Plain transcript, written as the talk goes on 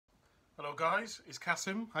Hello guys, it's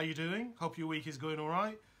Kasim. How you doing? Hope your week is going all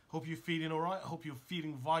right. Hope you're feeling all right. I hope you're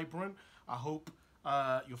feeling vibrant. I hope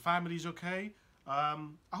your family's okay. I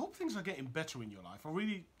hope things are getting better in your life. I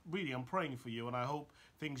really am praying for you, and I hope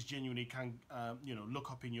things genuinely can,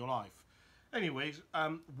 look up in your life. Anyways,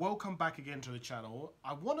 welcome back again to the channel.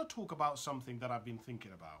 I want to talk about something that I've been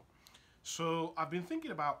thinking about. So I've been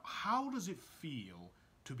thinking about how does it feel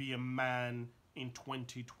to be a man in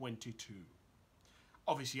 2022?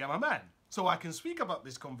 Obviously I'm a man, so I can speak about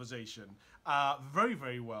this conversation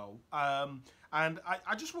very well. And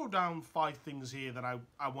I just wrote down 5 things here that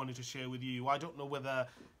I wanted to share with you. I don't know whether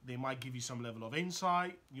they might give you some level of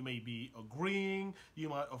insight. You may be agreeing. You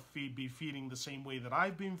might be feeling the same way that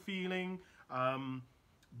I've been feeling.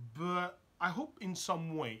 But I hope in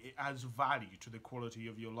some way it adds value to the quality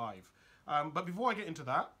of your life. But before I get into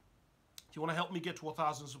that, if you want to help me get to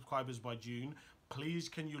 1,000 subscribers by June, please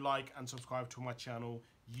can you like and subscribe to my channel.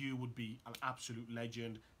 You would be an absolute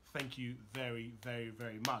legend. Thank you very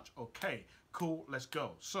much. Okay, cool, let's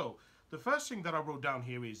go. So the first thing that I wrote down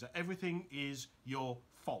here is that everything is your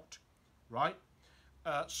fault, right?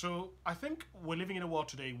 So I think we're living in a world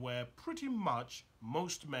today where pretty much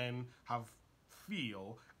most men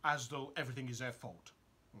feel as though everything is their fault,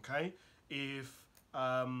 okay? If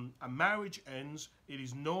a marriage ends, it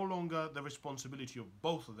is no longer the responsibility of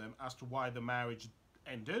both of them as to why the marriage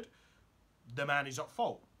ended. The man is at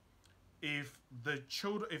fault. If the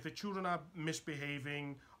children are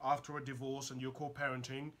misbehaving after a divorce and you're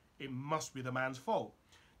co-parenting, it must be the man's fault.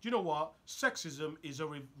 Do you know what? Sexism is a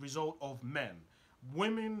result of men.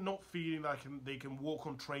 Women not feeling like they can walk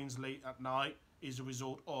on trains late at night is a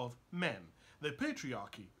result of men. The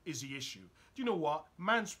patriarchy is the issue. Do you know what?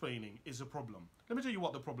 Mansplaining is a problem. Let me tell you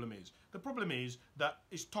what the problem is. The problem is that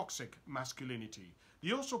it's toxic masculinity.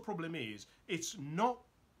 The also problem is it's not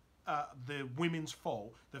the women's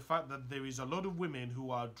fault. The fact that there is a lot of women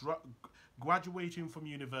who are graduating from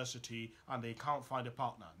university and they can't find a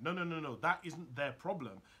partner. No. That isn't their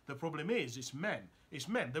problem. The problem is it's men. It's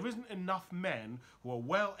men. There isn't enough men who are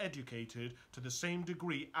well educated to the same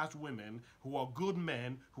degree as women, who are good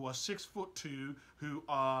men, who are 6'2", who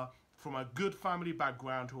are from a good family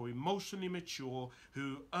background, who are emotionally mature,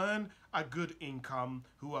 who earn a good income,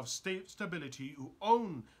 who have stability, who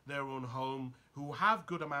own their own home, who have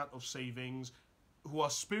good amount of savings, who are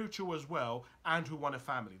spiritual as well, and who want a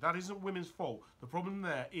family. That isn't women's fault. The problem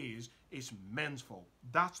there is it's men's fault.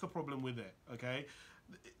 That's the problem with it, okay?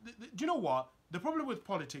 Do you know what? The problem with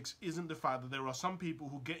politics isn't the fact that there are some people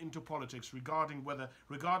who get into politics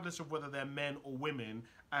regardless of whether they're men or women,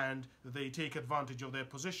 and they take advantage of their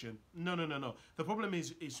position. No. The problem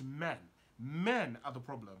is it's men. Men are the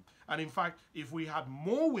problem. And in fact, if we had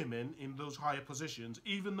more women in those higher positions,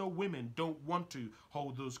 even though women don't want to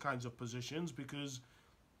hold those kinds of positions because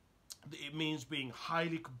it means being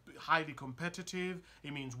highly competitive,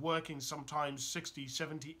 it means working sometimes 60,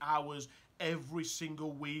 70 hours every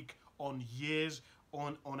single week on years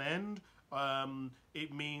on end.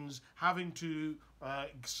 It means having to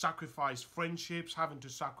sacrifice friendships, having to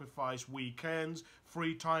sacrifice weekends,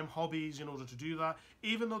 free time, hobbies in order to do that.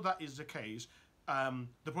 Even though that is the case,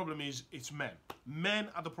 the problem is it's men. Men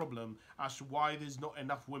are the problem as to why there's not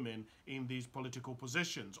enough women in these political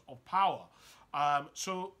positions of power.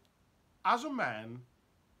 So as a man,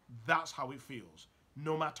 that's how it feels.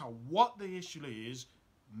 No matter what the issue is,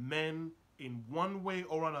 men in one way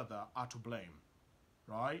or another are to blame,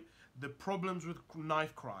 right? The problems with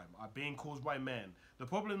knife crime are being caused by men. The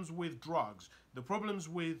problems with drugs, the problems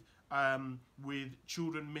with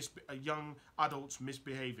children, young adults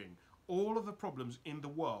misbehaving. All of the problems in the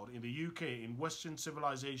world, in the UK, in Western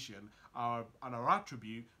civilization, are an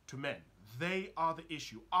attribute to men. They are the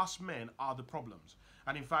issue. Us men are the problems.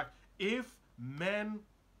 And in fact, if men,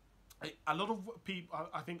 a lot of people,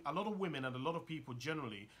 I think a lot of women and a lot of people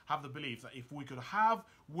generally have the belief that if we could have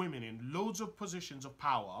women in loads of positions of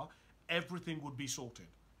power, everything would be sorted.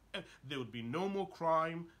 There would be no more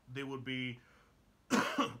crime. There would be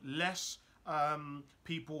less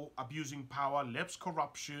people abusing power, less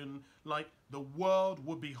corruption. Like, the world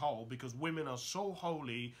would be whole because women are so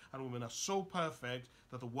holy and women are so perfect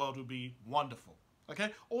that the world would be wonderful.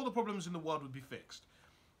 Okay? All the problems in the world would be fixed.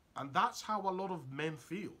 And that's how a lot of men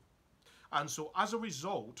feel. And so as a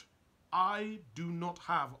result, I do not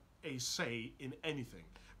have a say in anything.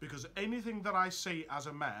 Because anything that I say as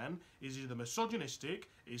a man is either misogynistic,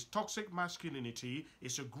 is toxic masculinity,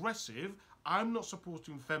 is aggressive. I'm not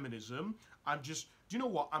supporting feminism. I'm just, do you know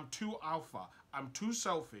what? I'm too alpha. I'm too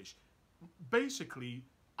selfish. Basically,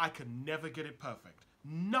 I can never get it perfect.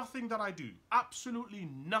 Nothing that I do, absolutely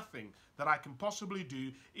nothing that I can possibly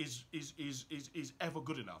do is ever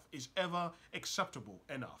good enough, is ever acceptable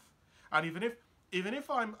enough. And even if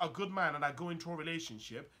I'm a good man and I go into a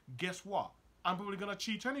relationship, guess what? I'm probably gonna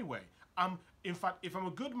cheat anyway. In fact, if I'm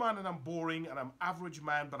a good man and I'm boring and I'm average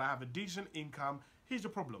man but I have a decent income, here's the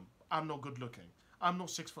problem. I'm not good looking. I'm not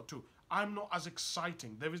 6'2". I'm not as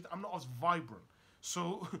exciting. I'm not as vibrant.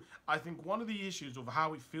 So I think one of the issues of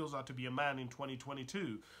how it feels like to be a man in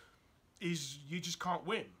 2022 is you just can't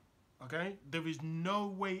win. Okay? There is no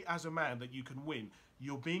way as a man that you can win.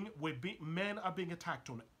 Men are being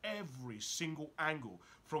attacked on every single angle,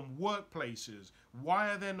 from workplaces.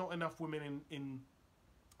 Why are there not enough women in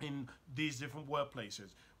these different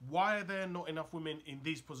workplaces? Why are there not enough women in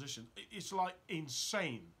these positions? It's like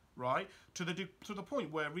insane, right? To the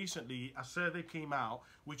point where recently a survey came out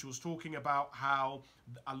which was talking about how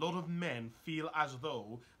a lot of men feel as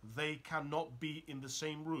though they cannot be in the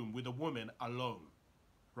same room with a woman alone,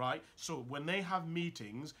 right? So when they have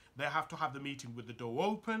meetings, they have to have the meeting with the door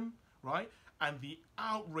open, right? And the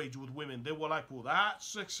outrage with women, they were like, well,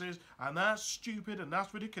 that's sexist and that's stupid and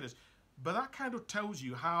that's ridiculous. But that kind of tells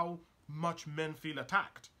you how much men feel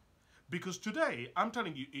attacked. Because today, I'm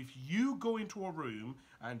telling you, if you go into a room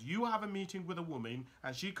and you have a meeting with a woman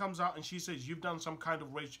and she comes out and she says you've done some kind of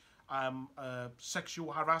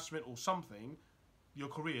sexual harassment or something, your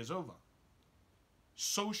career is over.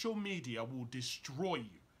 Social media will destroy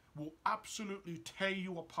you, will absolutely tear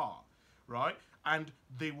you apart, right? And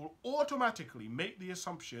they will automatically make the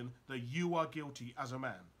assumption that you are guilty as a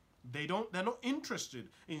man. They're not interested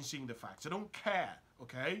in seeing the facts. They don't care,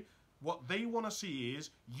 okay? What they want to see is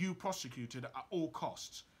you prosecuted at all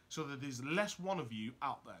costs, so that there's less one of you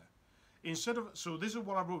out there. So this is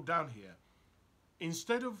what I wrote down here.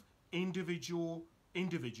 Instead of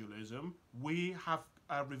individualism, we have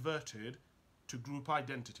reverted to group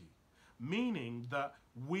identity, meaning that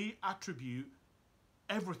we attribute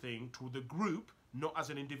everything to the group, not as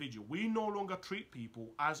an individual. We no longer treat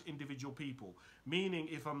people as individual people, meaning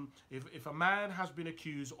if a man has been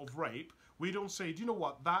accused of rape, we don't say, do you know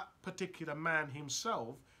what, that particular man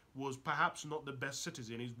himself was perhaps not the best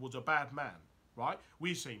citizen, he was a bad man, right?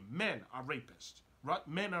 We say men are rapists, right?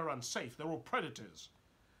 Men are unsafe, they're all predators.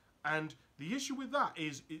 And the issue with that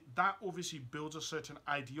is that obviously builds a certain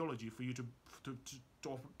ideology for you to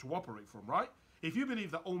operate from, right? If you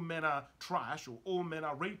believe that all men are trash or all men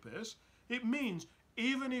are rapists, it means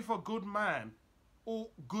even if a good man or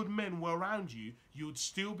good men were around you, you'd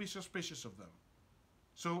still be suspicious of them.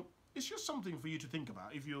 So it's just something for you to think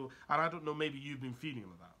about. And I don't know, maybe you've been feeling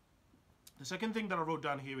like that. The second thing that I wrote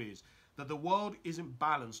down here is that the world isn't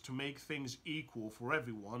balanced to make things equal for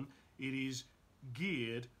everyone. It is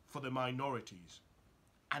geared for the minorities.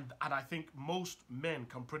 And I think most men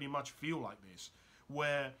can pretty much feel like this,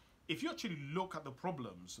 where if you actually look at the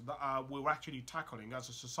problems that we're actually tackling as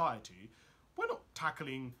a society, we're not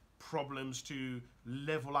tackling problems to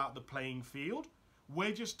level out the playing field.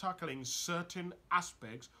 We're just tackling certain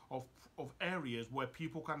aspects of areas where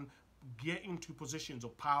people can get into positions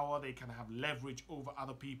of power, they can have leverage over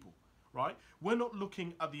other people, right? We're not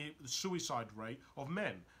looking at the suicide rate of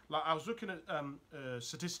men. Like I was looking at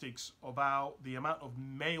statistics about the amount of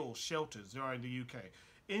male shelters there are in the UK.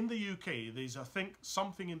 In the UK, there's, I think,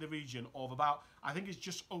 something in the region of about, I think it's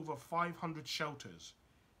just over 500 shelters.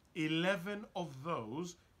 11 of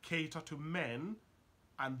those cater to men,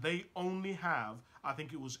 and they only have, I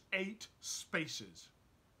think it was 8 spaces.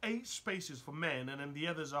 8 spaces for men, and then the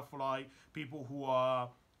others are for like people who are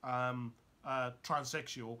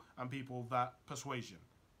transsexual and people of that persuasion.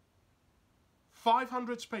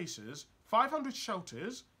 500 spaces, 500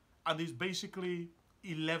 shelters, and there's basically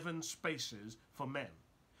 11 spaces for men.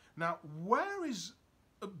 Now,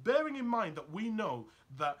 bearing in mind that we know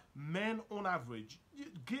that men on average,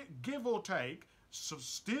 give or take, so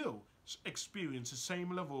still experience the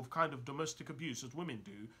same level of kind of domestic abuse as women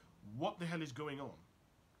do, what the hell is going on,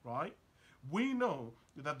 right? We know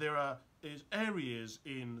that there is areas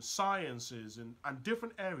in sciences and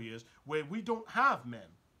different areas where we don't have men.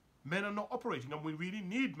 Men are not operating, and we really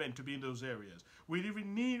need men to be in those areas. We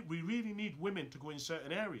really need women to go in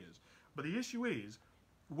certain areas. But the issue is,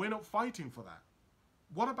 we're not fighting for that.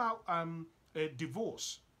 What about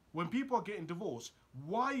divorce? When people are getting divorced,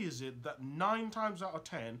 why is it that 9 times out of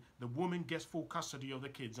 10, the woman gets full custody of the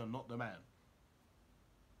kids and not the man?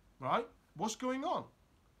 Right? What's going on?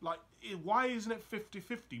 Like, why isn't it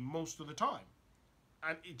 50-50 most of the time?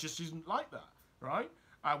 And it just isn't like that, right?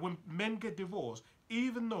 When men get divorced,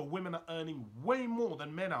 even though women are earning way more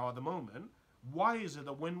than men are at the moment, why is it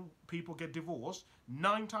that when people get divorced,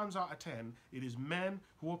 9 times out of 10, it is men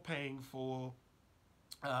who are paying for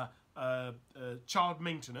uh, child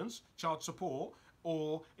maintenance, child support,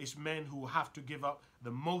 or it's men who have to give up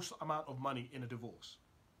the most amount of money in a divorce,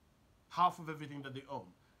 half of everything that they own.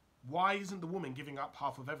 Why isn't the woman giving up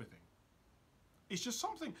half of everything? It's just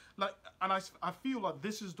something like, and I feel like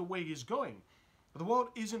this is the way it's going. The world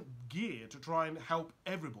isn't geared to try and help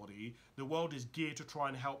everybody. The world is geared to try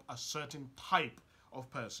and help a certain type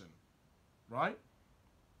of person, right?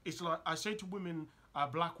 It's like I say to women,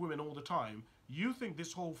 black women all the time, you think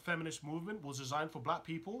this whole feminist movement was designed for black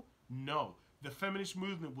people? No. The feminist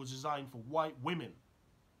movement was designed for white women.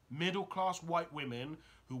 Middle-class white women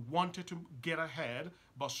who wanted to get ahead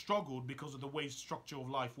but struggled because of the way structure of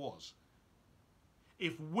life was.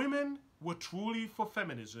 If women were truly for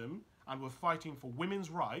feminism and were fighting for women's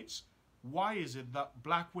rights, why is it that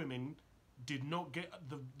black women did not get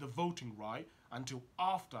the voting right until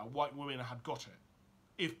after white women had got it?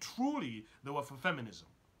 If truly they were for feminism.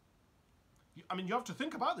 I mean, you have to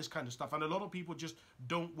think about this kind of stuff, and a lot of people just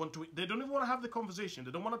don't want to, they don't even want to have the conversation.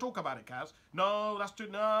 They don't want to talk about it, Kaz. No, that's too,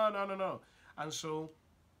 no. And so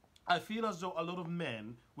I feel as though a lot of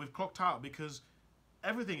men, we've clocked out because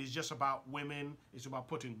everything is just about women. It's about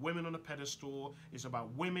putting women on a pedestal. It's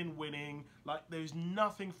about women winning. Like, there's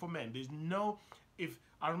nothing for men. There's no, if,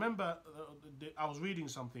 I remember I was reading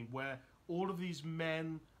something where all of these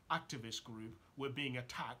men activist group were being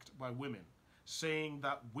attacked by women, saying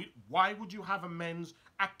that why would you have a men's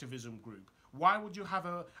activism group? Why would you have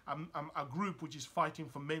a group which is fighting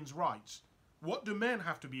for men's rights? What do men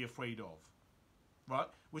have to be afraid of? Right?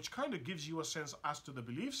 Which kind of gives you a sense as to the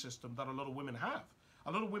belief system that a lot of women have.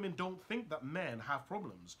 A lot of women don't think that men have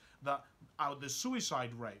problems, that the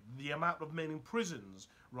suicide rate, the amount of men in prisons,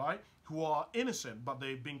 right, who are innocent but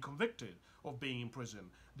they've been convicted of being in prison,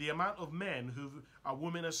 the amount of men who a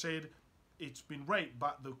woman has said it's been raped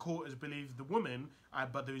but the court has believed the woman,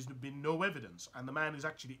 but there has been no evidence and the man is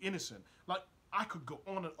actually innocent. Like, I could go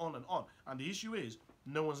on and on and on, and the issue is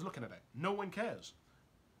no one's looking at it. No one cares.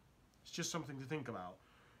 It's just something to think about.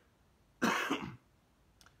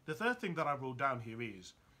 The third thing that I wrote down here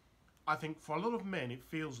is, I think for a lot of men it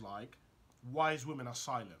feels like wise women are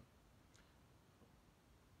silent.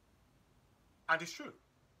 And it's true.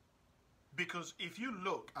 Because if you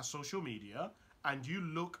look at social media and you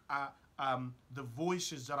look at the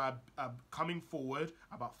voices that are coming forward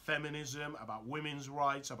about feminism, about women's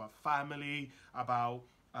rights, about family, about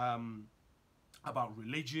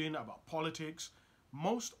religion, about politics,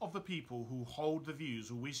 most of the people who hold the views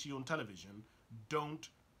who we see on television don't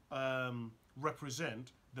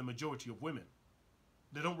represent the majority of women.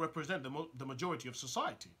 They don't represent the majority of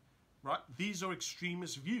society, right? These are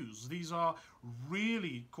extremist views. These are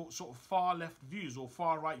really sort of far left views or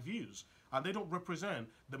far right views, and they don't represent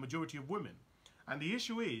the majority of women. And the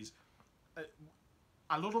issue is,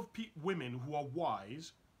 a lot of women who are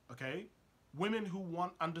wise, okay, women who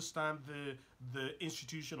understand the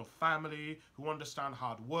institution of family, who understand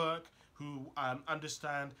hard work, who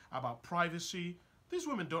understand about privacy. These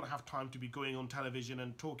women don't have time to be going on television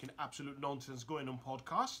and talking absolute nonsense, going on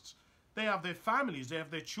podcasts. They have their families, they have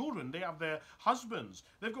their children, they have their husbands.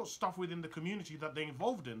 They've got stuff within the community that they're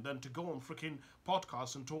involved in than to go on freaking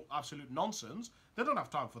podcasts and talk absolute nonsense. They don't have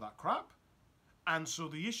time for that crap. And so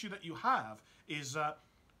the issue that you have is that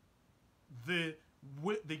the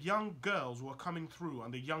young girls who are coming through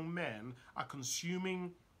and the young men are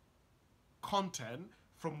consuming content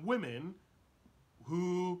from women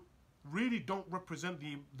who really don't represent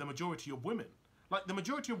the majority of women. Like, the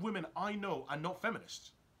majority of women I know are not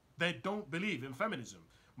feminists. They don't believe in feminism.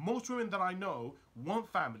 Most women that I know want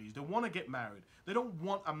families. They want to get married. They don't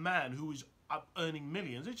want a man who is earning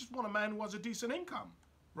millions. They just want a man who has a decent income,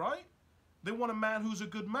 right? They want a man who's a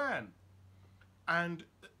good man. And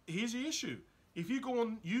here's the issue. If you go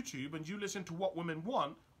on YouTube and you listen to what women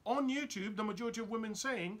want, on YouTube, the majority of women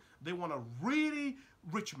saying they want a really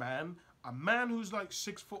rich man, a man who's like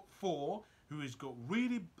 6'4", who has got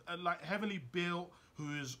really like heavily built,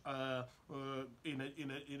 who is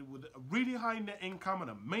with a really high net income, an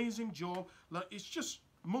amazing job. Like, it's just,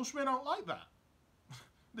 most men aren't like that.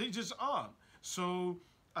 They just aren't. So,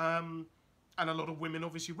 and a lot of women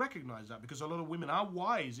obviously recognize that, because a lot of women are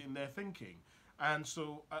wise in their thinking. And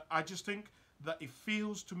so I just think that it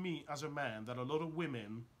feels to me as a man that a lot of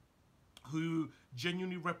women who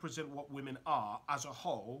genuinely represent what women are as a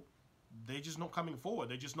whole, they're just not coming forward.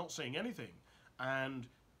 They're just not saying anything. And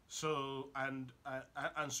so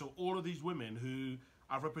so all of these women who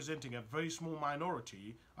are representing a very small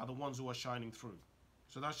minority are the ones who are shining through.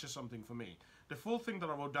 So that's just something for me. The fourth thing that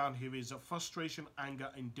I wrote down here is frustration, anger,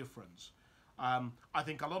 indifference. I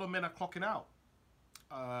think a lot of men are clocking out.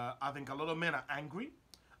 I think a lot of men are angry.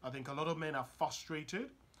 I think a lot of men are frustrated.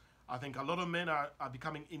 I think a lot of men are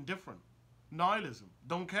becoming indifferent. Nihilism.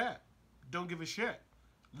 Don't care. Don't give a shit.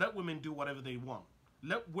 Let women do whatever they want.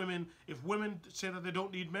 Let women, if women say that they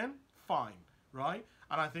don't need men, fine, right?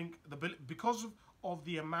 And I think because of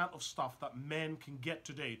the amount of stuff that men can get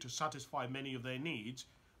today to satisfy many of their needs,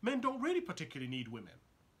 men don't really particularly need women.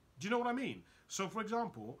 Do you know what I mean? So, for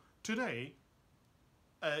example, today,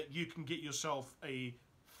 you can get yourself a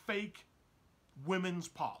fake women's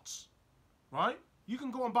parts, right? You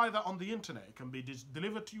can go and buy that on the internet. It can be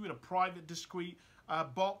delivered to you in a private, discreet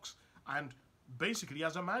box. And basically,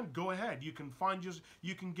 as a man, go ahead. You can find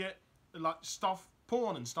you can get like stuff,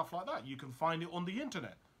 porn and stuff like that. You can find it on the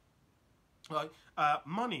internet. Like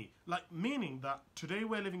money, like meaning that today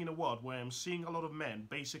we're living in a world where I'm seeing a lot of men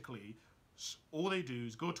basically all they do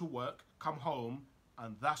is go to work, come home,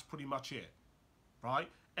 and that's pretty much it, right?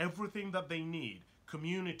 Everything that they need,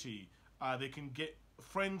 community, they can get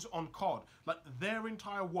friends on COD, like their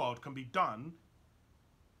entire world can be done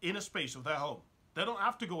in a space of their home. They don't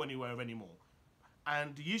have to go anywhere anymore.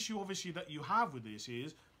 And the issue obviously that you have with this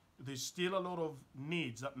is there's still a lot of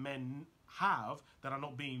needs that men have that are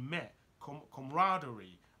not being met.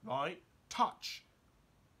 Camaraderie, right? Touch.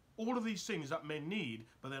 All of these things that men need,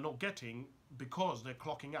 but they're not getting because they're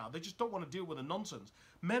clocking out. They just don't want to deal with the nonsense.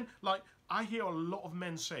 Men, like, I hear a lot of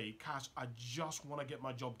men say, Cass, I just want to get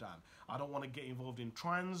my job done. I don't want to get involved in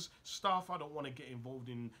trans stuff. I don't want to get involved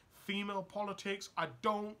in female politics. I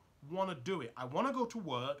don't want to do it. I want to go to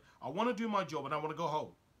work. I want to do my job, and I want to go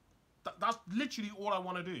home. That's literally all I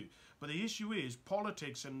want to do. But the issue is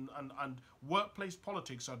politics and workplace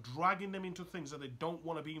politics are dragging them into things that they don't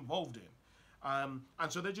want to be involved in. And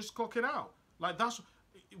so they're just clocking out. Like that's,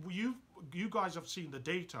 you guys have seen the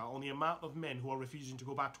data on the amount of men who are refusing to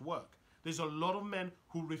go back to work. There's a lot of men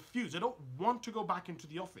who refuse. They don't want to go back into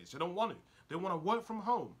the office. They don't want to. They want to work from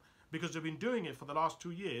home because they've been doing it for the last 2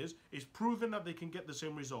 years. It's proven that they can get the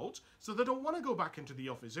same results. So they don't want to go back into the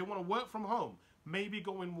office. They want to work from home. Maybe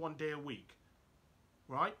go in 1 day a week,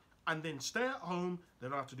 right? And then stay at home. They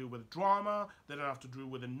don't have to deal with drama. They don't have to deal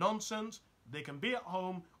with the nonsense. They can be at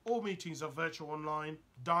home. All meetings are virtual online.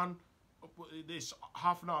 Done. This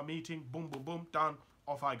half an hour meeting. Boom, boom, boom. Done.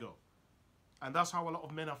 Off I go. And that's how a lot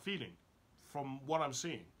of men are feeling from what I'm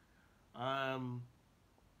seeing. And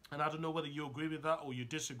I don't know whether you agree with that or you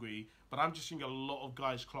disagree, but I'm just seeing a lot of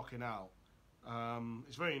guys clocking out.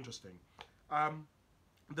 It's very interesting.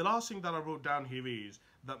 The last thing that I wrote down here is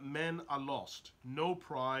that men are lost. No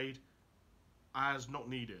pride as not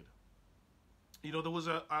needed. You know, there was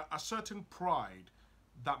a certain pride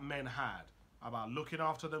that men had about looking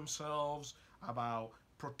after themselves, about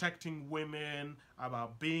protecting women,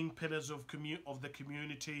 about being pillars of the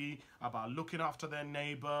community, about looking after their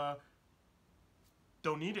neighbor.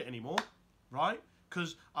 Don't need it anymore, right?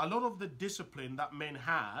 Because a lot of the discipline that men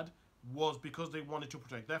had was because they wanted to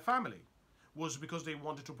protect their family, was because they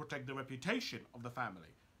wanted to protect the reputation of the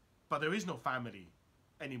family. But there is no family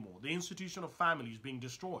anymore. The institution of family is being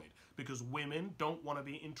destroyed because women don't want to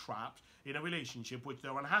be entrapped in a relationship which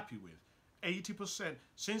they're unhappy with. 80%,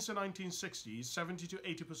 since the 1960s, 70 to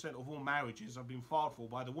 80% of all marriages have been filed for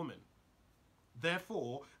by the woman.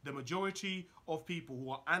 Therefore, the majority of people who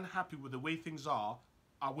are unhappy with the way things are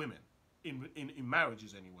women, in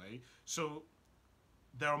marriages anyway. So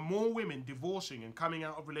there are more women divorcing and coming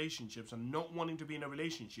out of relationships and not wanting to be in a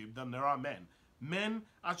relationship than there are men. Men,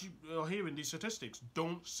 as you are hearing these statistics,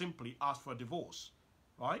 don't simply ask for a divorce,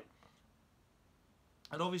 right?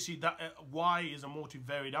 And obviously, that why is a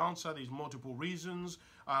multivariate answer. There's multiple reasons,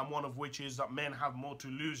 one of which is that men have more to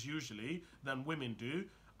lose usually than women do.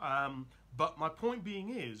 But my point being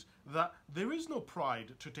is that there is no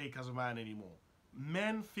pride to take as a man anymore.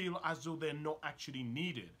 Men feel as though they're not actually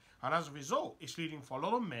needed. And as a result, it's leading for a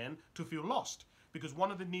lot of men to feel lost. Because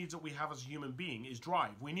one of the needs that we have as a human being is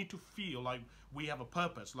drive. We need to feel like we have a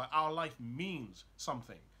purpose, like our life means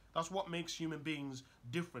something. That's what makes human beings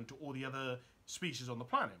different to all the other species on the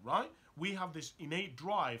planet, right? We have this innate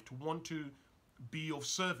drive to want to be of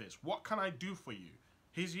service. What can I do for you?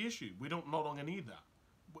 Here's the issue. We don't no longer need that.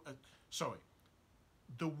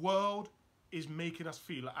 The world is making us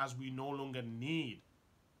feel as we no longer need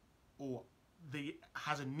or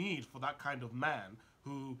has a need for that kind of man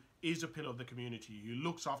who is a pillar of the community, who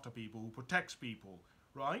looks after people, who protects people,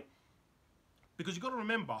 right? Because you've got to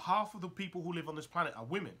remember, half of the people who live on this planet are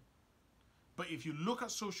women. But if you look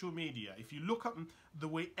at social media, if you look at the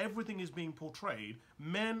way everything is being portrayed,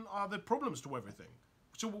 men are the problems to everything.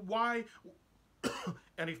 So why,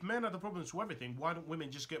 and if men are the problems to everything, why don't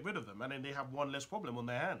women just get rid of them and then they have one less problem on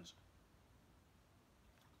their hands?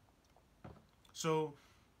 So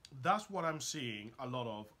That's what I'm seeing a lot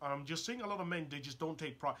of. I'm just seeing a lot of men, they just don't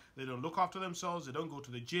take pride. They don't look after themselves. They don't go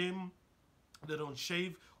to the gym. They don't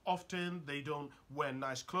shave often. They don't wear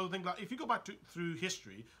nice clothing. Like if you go back through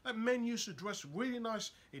history, like men used to dress really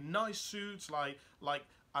nice in nice suits. Like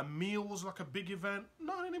a meal was like a big event.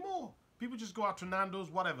 Not anymore. People just go out to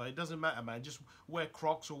Nando's, whatever. It doesn't matter, man. Just wear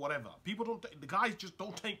Crocs or whatever. People don't. The guys just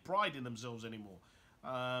don't take pride in themselves anymore.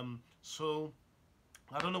 So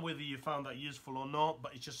I don't know whether you found that useful or not,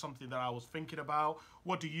 but it's just something that I was thinking about.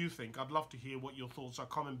 What do you think? I'd love to hear what your thoughts are.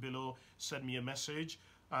 Comment below. Send me a message.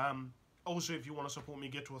 Also, if you want to support me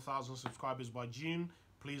get to 1,000 subscribers by June,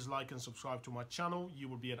 please like and subscribe to my channel. You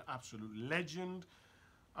will be an absolute legend.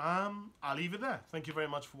 I'll leave it there. Thank you very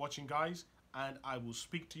much for watching, guys, and I will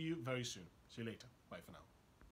speak to you very soon. See you later. Bye for now.